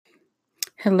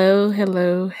Hello,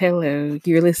 hello, hello.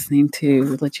 You're listening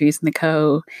to Latrice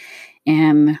Nicole,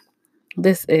 and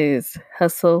this is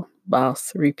Hustle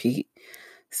Boss Repeat.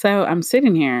 So I'm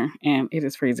sitting here, and it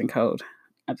is freezing cold.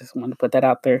 I just wanted to put that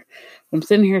out there. I'm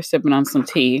sitting here sipping on some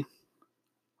tea,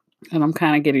 and I'm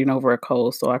kind of getting over a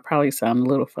cold, so I probably sound a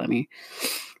little funny.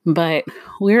 But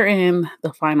we're in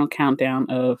the final countdown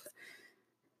of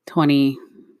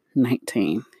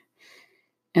 2019,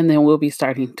 and then we'll be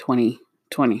starting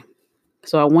 2020.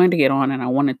 So I wanted to get on and I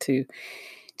wanted to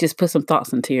just put some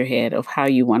thoughts into your head of how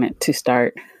you want it to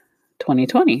start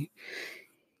 2020.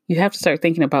 You have to start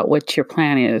thinking about what your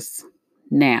plan is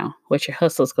now, what your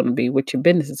hustle is going to be, what your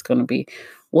business is going to be.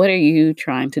 What are you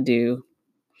trying to do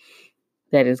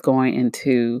that is going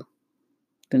into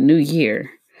the new year?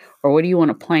 Or what do you want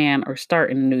to plan or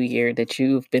start in the new year that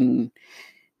you've been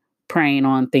praying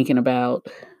on, thinking about,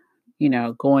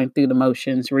 going through the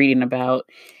motions, reading about?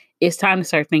 It's time to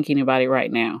start thinking about it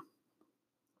right now.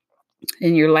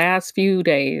 In your last few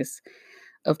days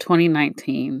of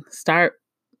 2019, start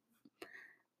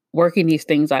working these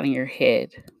things out in your head,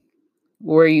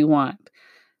 where you want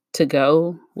to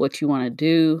go, what you want to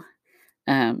do.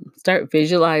 Start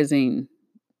visualizing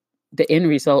the end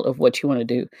result of what you want to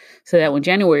do so that when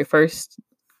January 1st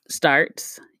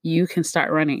starts, you can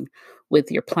start running with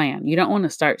your plan. You don't want to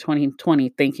start 2020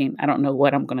 thinking, I don't know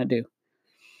what I'm going to do.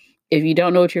 If you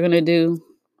don't know what you're going to do,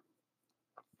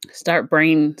 start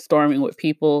brainstorming with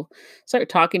people, start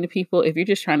talking to people. If you're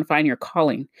just trying to find your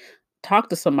calling, talk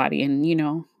to somebody and,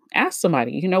 ask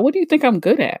somebody, what do you think I'm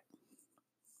good at?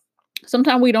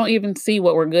 Sometimes we don't even see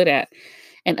what we're good at,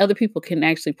 and other people can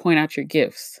actually point out your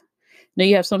gifts. Now,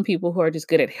 you have some people who are just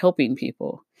good at helping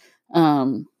people.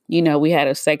 We had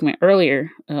a segment earlier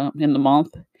in the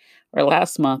month or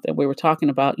last month, and we were talking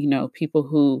about, people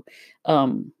who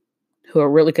are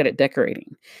really good at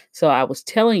decorating. So I was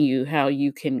telling you how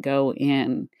you can go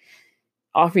and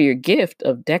offer your gift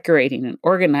of decorating and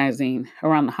organizing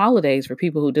around the holidays for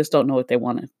people who just don't know what they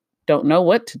want to don't know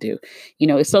what to do.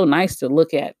 It's so nice to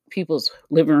look at people's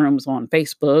living rooms on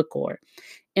Facebook or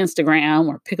Instagram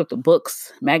or pick up the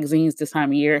books, magazines this time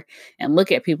of year and look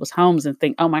at people's homes and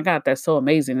think, oh my God, that's so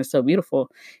amazing. It's so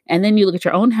beautiful. And then you look at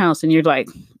your own house and you're like,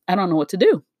 I don't know what to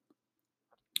do.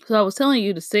 So I was telling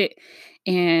you to sit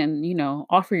and,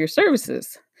 offer your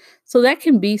services. So that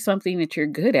can be something that you're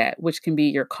good at, which can be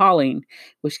your calling,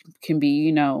 which can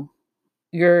be,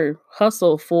 your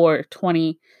hustle for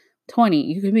 2020.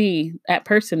 You can be that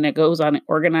person that goes on and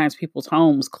organize people's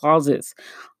homes, closets,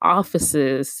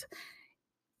 offices.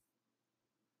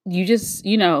 You just,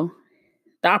 the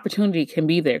opportunity can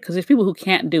be there because there's people who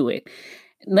can't do it.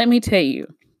 Let me tell you,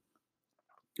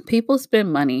 people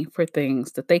spend money for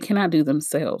things that they cannot do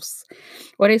themselves,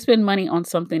 or they spend money on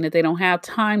something that they don't have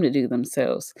time to do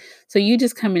themselves. So you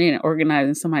just coming in and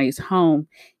organizing somebody's home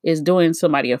is doing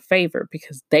somebody a favor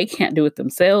because they can't do it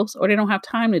themselves or they don't have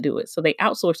time to do it. So they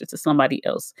outsource it to somebody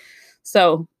else.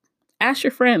 So ask your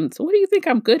friends, what do you think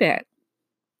I'm good at?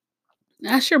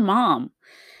 Ask your mom.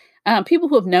 People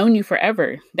who have known you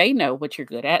forever, they know what you're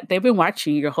good at. They've been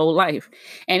watching you your whole life.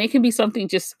 And it can be something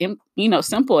just,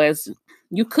 simple as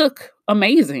you cook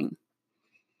amazing.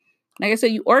 Like I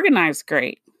said, you organize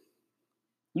great.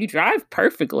 You drive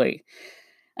perfectly.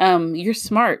 You're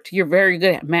smart. You're very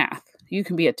good at math. You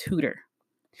can be a tutor.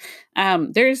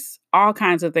 There's all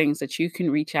kinds of things that you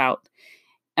can reach out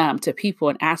to people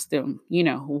and ask them,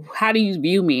 how do you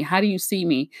view me? How do you see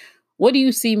me? What do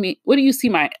you see me? What do you see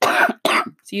my,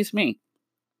 excuse me.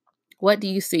 What do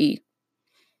you see?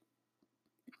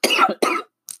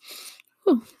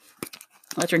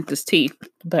 I drink this tea,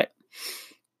 but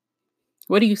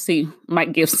what do you see my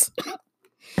gifts?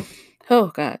 Oh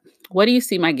God, what do you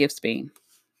see my gifts being?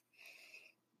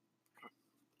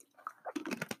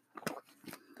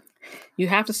 You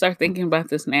have to start thinking about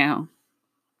this now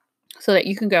so that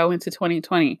you can go into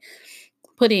 2020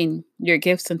 putting your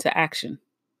gifts into action.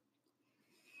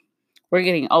 We're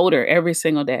getting older every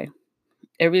single day.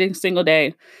 Every single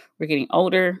day, we're getting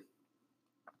older.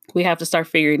 We have to start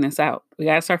figuring this out. We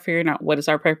got to start figuring out what is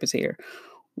our purpose here.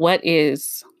 What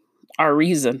is our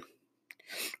reason?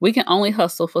 We can only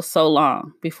hustle for so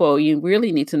long before you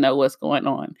really need to know what's going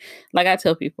on. Like I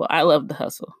tell people, I love the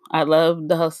hustle. I love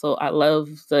the hustle. I love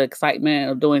the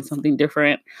excitement of doing something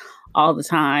different all the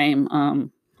time,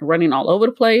 running all over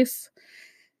the place.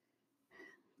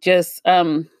 Just,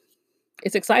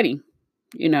 it's exciting,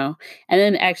 and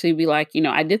then actually be like,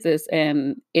 I did this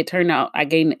and it turned out I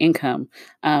gained income.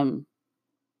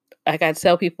 Like I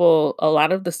tell people, a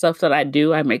lot of the stuff that I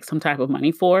do, I make some type of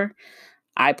money for.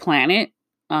 I plan it,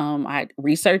 I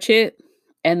research it,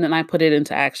 and then I put it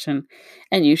into action.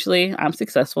 And usually I'm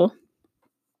successful.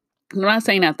 I'm not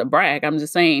saying that to brag. I'm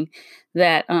just saying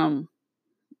that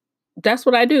that's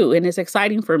what I do, and it's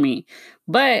exciting for me.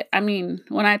 But I mean,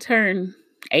 when I turn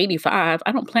 85,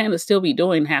 I don't plan to still be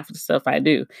doing half of the stuff I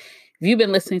do. If you've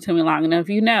been listening to me long enough,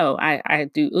 you know I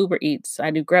do Uber Eats, I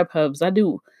do Grubhubs, I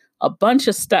do a bunch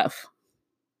of stuff.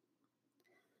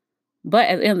 But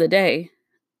at the end of the day,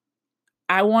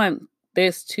 I want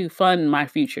this to fund my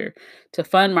future, to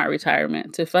fund my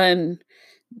retirement, to fund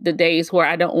the days where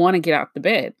I don't want to get out the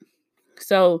bed.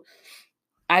 So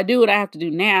I do what I have to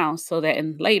do now so that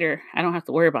in later I don't have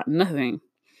to worry about nothing.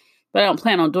 But I don't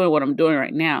plan on doing what I'm doing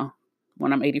right now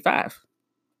when I'm 85.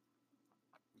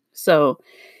 So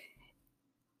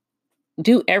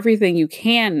do everything you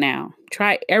can now.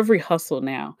 Try every hustle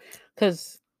now,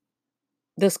 because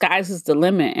the sky's is the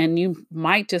limit, and you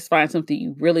might just find something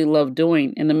you really love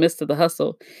doing in the midst of the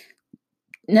hustle.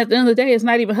 And at the end of the day, it's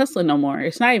not even hustling no more.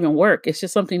 It's not even work. It's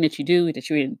just something that you do, that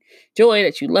you enjoy,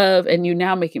 that you love, and you're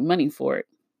now making money for it.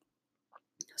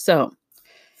 So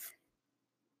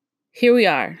here we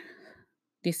are,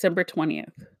 December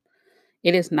 20th.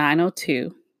 It is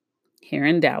 9:02 here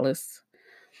in Dallas,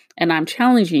 and I'm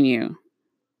challenging you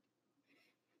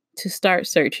to start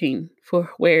searching for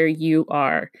where you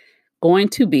are going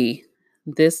to be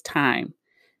this time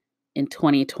in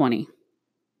 2020.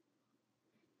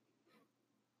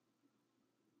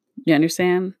 You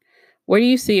understand? Where do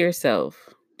you see yourself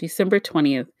December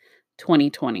 20th,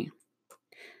 2020?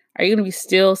 Are you going to be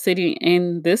still sitting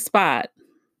in this spot,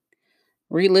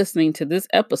 re-listening to this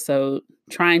episode,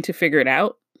 trying to figure it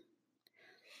out?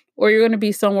 Or you're going to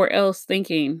be somewhere else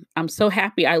thinking, I'm so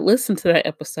happy I listened to that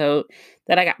episode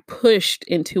that I got pushed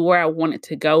into where I wanted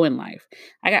to go in life.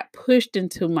 I got pushed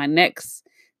into my next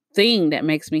thing that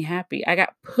makes me happy. I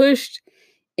got pushed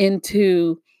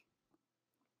into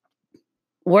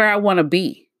where I want to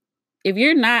be. If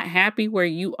you're not happy where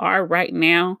you are right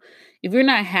now, if you're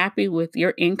not happy with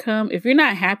your income, if you're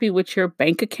not happy with your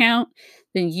bank account,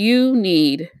 then you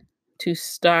need to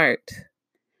start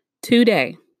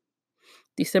today,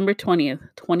 December 20th,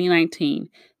 2019,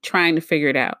 trying to figure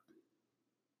it out.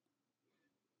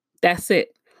 That's it.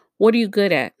 What are you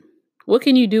good at? What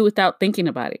can you do without thinking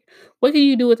about it? What can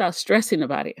you do without stressing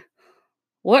about it?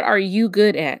 What are you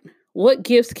good at? What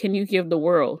gifts can you give the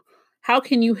world? How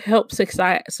can you help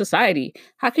society?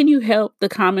 How can you help the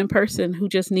common person who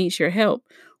just needs your help?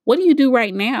 What do you do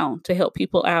right now to help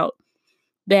people out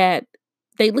that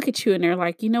they look at you and they're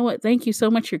like, you know what? Thank you so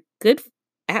much. You're good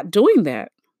at doing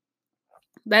that.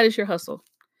 That is your hustle.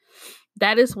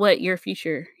 That is what your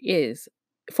future is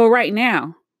for right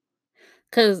now.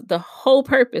 Because the whole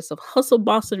purpose of Hustle,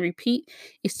 Boss, and Repeat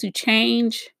is to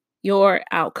change your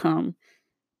outcome,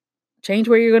 change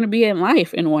where you're going to be in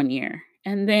life in 1 year,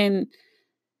 and then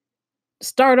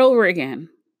start over again.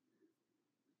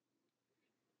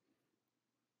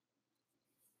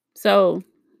 So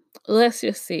let's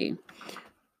just see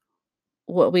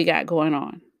what we got going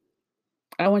on.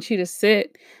 I want you to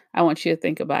sit. I want you to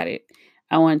think about it.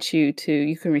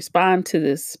 You can respond to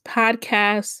this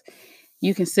podcast.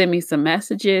 You can send me some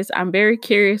messages. I'm very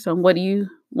curious on what do you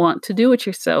want to do with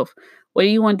yourself? What do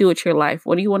you want to do with your life?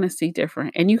 What do you want to see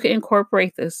different? And you can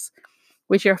incorporate this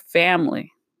with your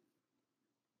family.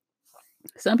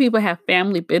 Some people have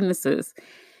family businesses.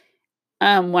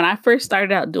 When I first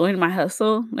started out doing my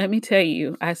hustle, let me tell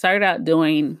you, I started out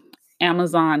doing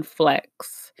Amazon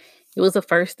Flex. It was the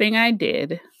first thing I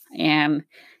did. And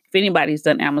if anybody's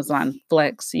done Amazon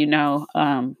Flex, you know,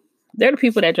 they're the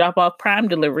people that drop off Prime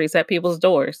deliveries at people's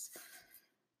doors.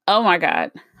 Oh my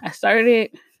God. I started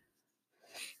it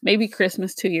maybe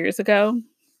Christmas 2 years ago,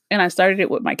 and I started it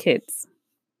with my kids.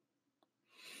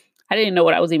 I didn't know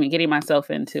what I was even getting myself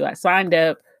into. I signed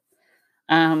up.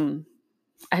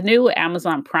 I knew what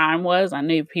Amazon Prime was. I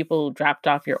knew people dropped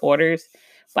off your orders,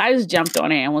 but I just jumped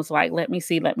on it and was like, let me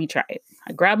see, let me try it.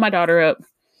 I grabbed my daughter up.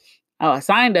 Oh, I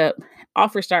signed up.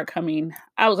 Offers start coming.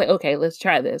 I was like, okay, let's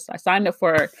try this. I signed up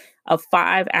for a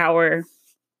 5-hour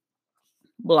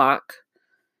block,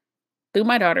 threw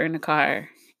my daughter in the car,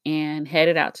 and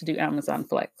headed out to do Amazon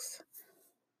Flex.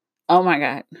 Oh my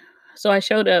God. So I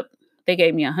showed up. They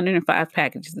gave me 105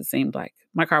 packages, it seemed like.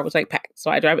 My car was like packed. So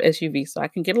I drive an SUV so I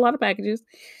can get a lot of packages.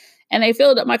 And they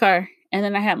filled up my car. And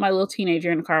then I had my little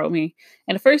teenager in the car with me.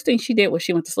 And the first thing she did was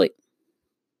she went to sleep.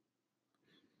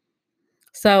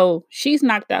 So she's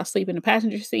knocked out asleep in the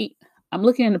passenger seat. I'm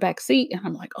looking in the back seat and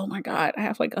I'm like, oh my God, I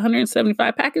have like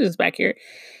 175 packages back here.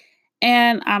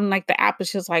 And I'm like, the app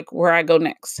is just like where I go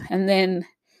next. And then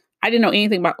I didn't know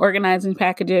anything about organizing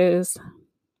packages.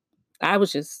 I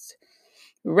was just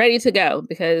ready to go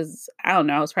because I don't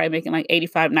know, I was probably making like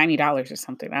 $85, $90 or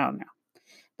something. I don't know.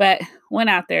 But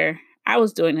went out there. I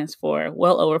was doing this for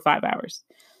well over 5 hours.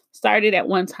 Started at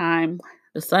one time,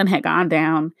 the sun had gone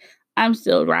down. I'm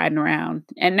still riding around.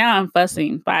 And now I'm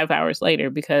fussing 5 hours later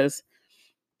because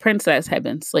Princess had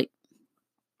been asleep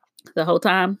the whole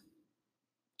time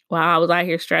while I was out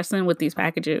here stressing with these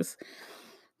packages.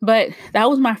 But that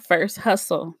was my first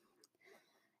hustle.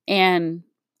 And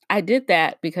I did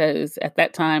that because at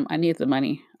that time I needed the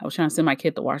money. I was trying to send my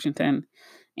kid to Washington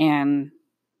and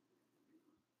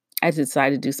I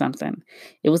decided to do something.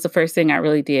 It was the first thing I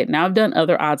really did. Now I've done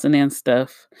other odds and ends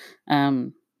stuff.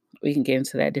 We can get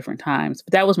into that at different times.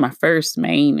 But that was my first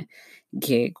main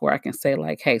gig where I can say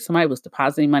like, hey, somebody was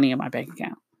depositing money in my bank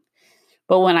account.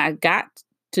 But when I got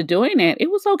to doing it,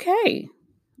 it was okay.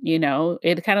 You know,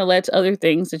 it kind of led to other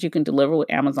things that you can deliver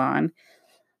with Amazon.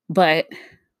 But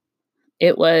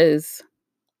it was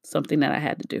something that I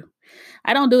had to do.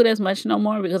 I don't do it as much no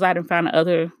more because I done found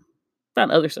other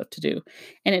stuff to do.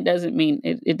 And it doesn't mean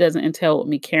it doesn't entail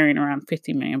me carrying around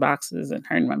 50 million boxes and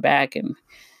hurting my back and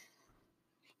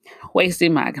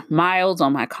wasting my miles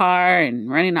on my car and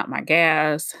running out my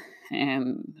gas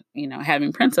and, you know,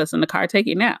 having Princess in the car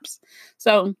taking naps.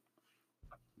 So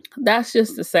that's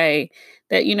just to say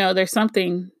that, you know, there's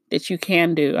something that you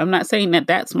can do. I'm not saying that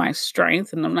that's my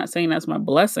strength and I'm not saying that's my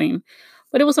blessing,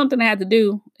 but it was something I had to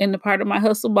do in the part of my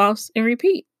hustle, boss, and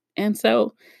repeat. And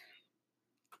so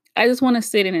I just want to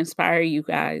sit and inspire you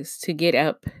guys to get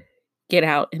up, get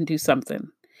out, and do something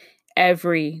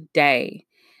every day.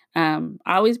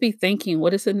 Always be thinking,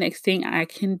 what is the next thing I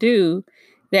can do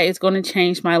that is going to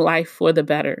change my life for the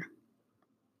better?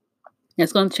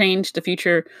 It's going to change the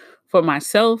future for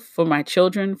myself, for my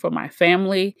children, for my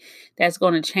family. That's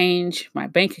going to change my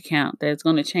bank account. That's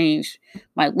going to change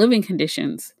my living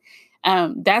conditions.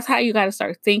 That's how you got to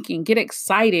start thinking. Get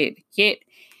excited. Get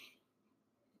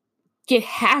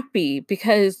happy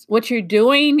because what you're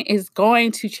doing is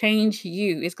going to change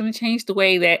you. It's going to change the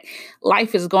way that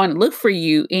life is going to look for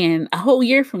you in a whole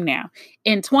year from now.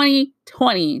 In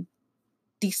 2020,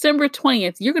 December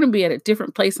 20th, you're going to be at a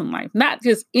different place in life. Not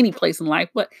just any place in life,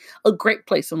 but a great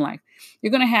place in life.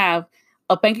 You're going to have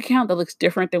a bank account that looks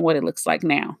different than what it looks like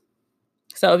now.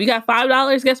 So if you got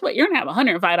 $5, guess what? You're going to have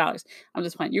 $105. I'm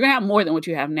just playing. You're going to have more than what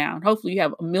you have now. And hopefully you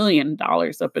have $1 million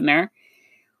up in there.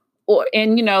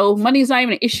 And, you know, money's not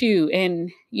even an issue.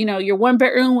 And, you know, your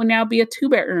 1-bedroom will now be a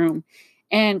 2-bedroom.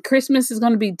 And Christmas is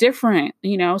going to be different.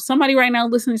 You know, somebody right now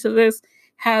listening to this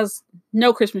has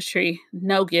no Christmas tree,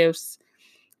 no gifts,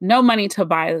 no money to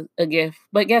buy a gift.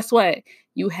 But guess what?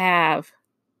 You have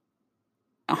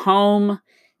a home,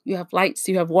 you have lights,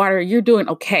 you have water. You're doing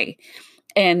okay.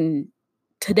 And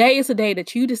today is the day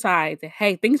that you decide that,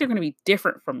 hey, things are going to be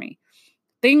different for me.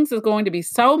 Things are going to be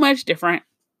so much different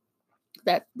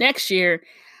that next year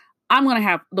I'm going to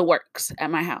have the works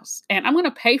at my house and I'm going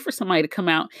to pay for somebody to come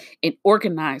out and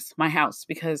organize my house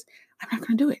because I'm not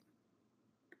going to do it.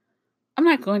 I'm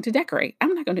not going to decorate.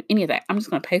 I'm not going to do any of that. I'm just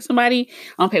going to pay somebody.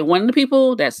 I'm going to pay one of the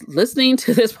people that's listening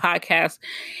to this podcast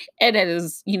and that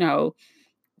is, you know,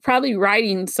 probably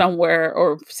writing somewhere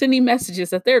or sending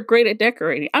messages that they're great at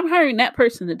decorating. I'm hiring that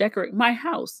person to decorate my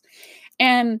house.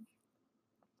 And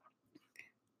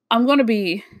I'm going to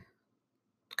be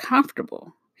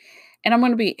comfortable and I'm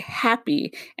going to be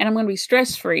happy and I'm going to be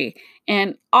stress-free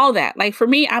and all that. Like for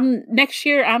me, next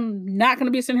year, I'm not going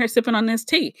to be sitting here sipping on this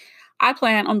tea. I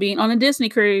plan on being on a Disney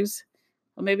cruise.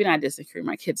 Well, maybe not a Disney cruise.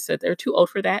 My kids said they're too old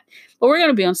for that, but we're going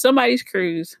to be on somebody's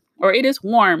cruise or it is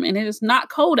warm and it is not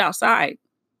cold outside.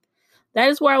 That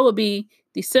is where I will be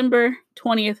December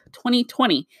 20th,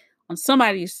 2020 on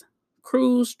somebody's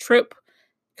cruise trip,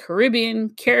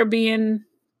 Caribbean,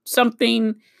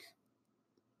 something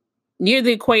near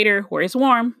the equator where it's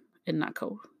warm and not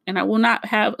cold. And I will not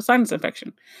have a sinus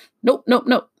infection. Nope.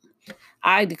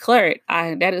 I declare it.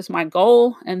 That is my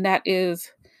goal and that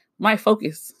is my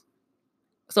focus.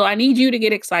 So I need you to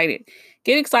get excited.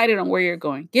 Get excited on where you're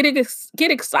going. Get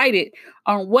excited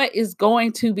on what is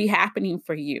going to be happening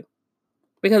for you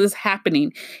because it's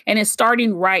happening and it's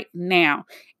starting right now.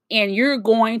 And you're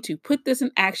going to put this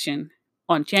in action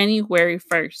on January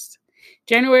 1st.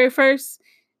 January 1st,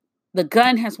 the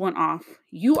gun has went off.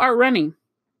 You are running.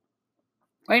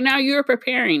 Right now, you are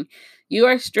preparing. You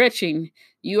are stretching.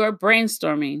 You are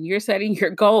brainstorming. You're setting your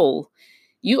goal.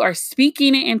 You are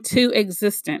speaking it into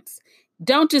existence.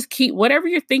 Don't just keep whatever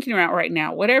you're thinking about right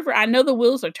now. Whatever, I know the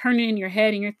wheels are turning in your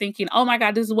head and you're thinking, oh my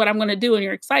God, this is what I'm going to do. And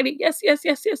you're excited. Yes.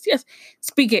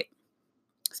 Speak it.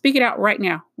 Speak it out right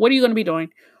now. What are you going to be doing?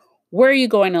 Where are you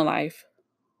going in life?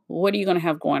 What are you going to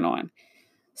have going on?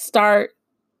 Start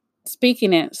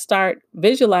speaking it, start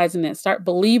visualizing it, start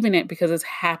believing it because it's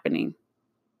happening.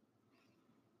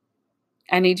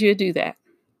 I need you to do that.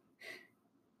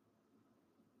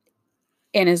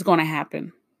 and it's going to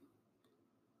happen.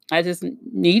 I just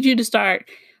need you to start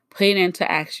putting into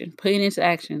action.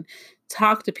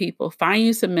 Talk to people, find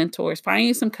you some mentors, find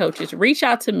you some coaches, reach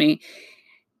out to me.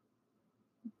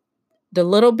 The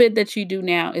little bit that you do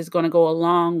now is going to go a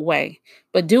long way,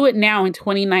 but do it now in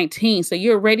 2019. So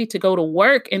you're ready to go to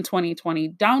work in 2020.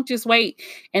 Don't just wait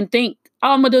and think, oh,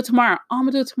 I'm going to do it tomorrow. Oh, I'm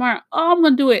going to do it tomorrow. Oh, I'm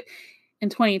going to do it in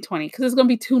 2020, because it's going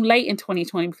to be too late in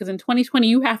 2020, because in 2020,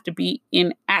 you have to be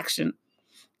in action.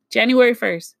 January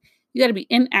 1st, you got to be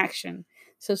in action.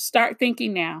 So start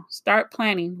thinking now, start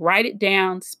planning, write it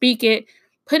down, speak it,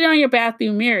 put it on your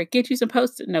bathroom mirror, get you some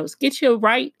Post-it notes, get you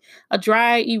a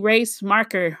dry erase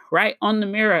marker right on the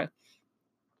mirror.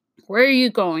 Where are you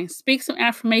going? Speak some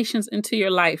affirmations into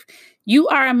your life. You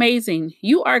are amazing.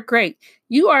 You are great.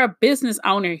 You are a business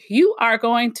owner. You are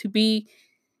going to be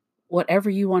whatever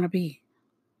you want to be.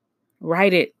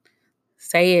 Write it,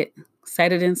 say it,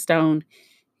 set it in stone.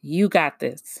 You got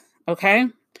this. Okay?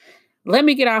 Let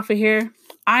me get off of here.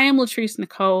 I am Latrice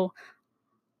Nicole.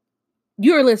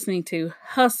 You're listening to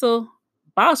Hustle,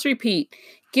 Boss, Repeat.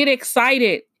 Get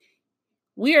excited.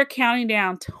 We are counting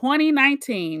down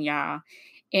 2019, y'all.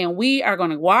 And we are going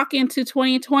to walk into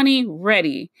 2020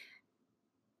 ready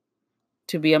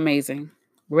to be amazing,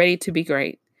 ready to be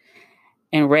great,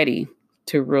 and ready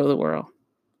to rule the world.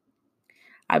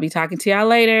 I'll be talking to y'all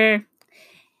later.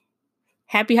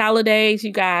 Happy holidays,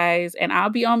 you guys. And I'll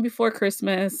be on before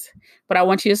Christmas, but I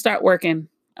want you to start working.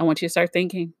 I want you to start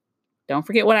thinking. Don't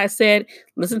forget what I said.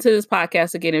 Listen to this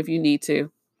podcast again if you need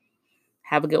to.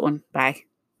 Have a good one. Bye.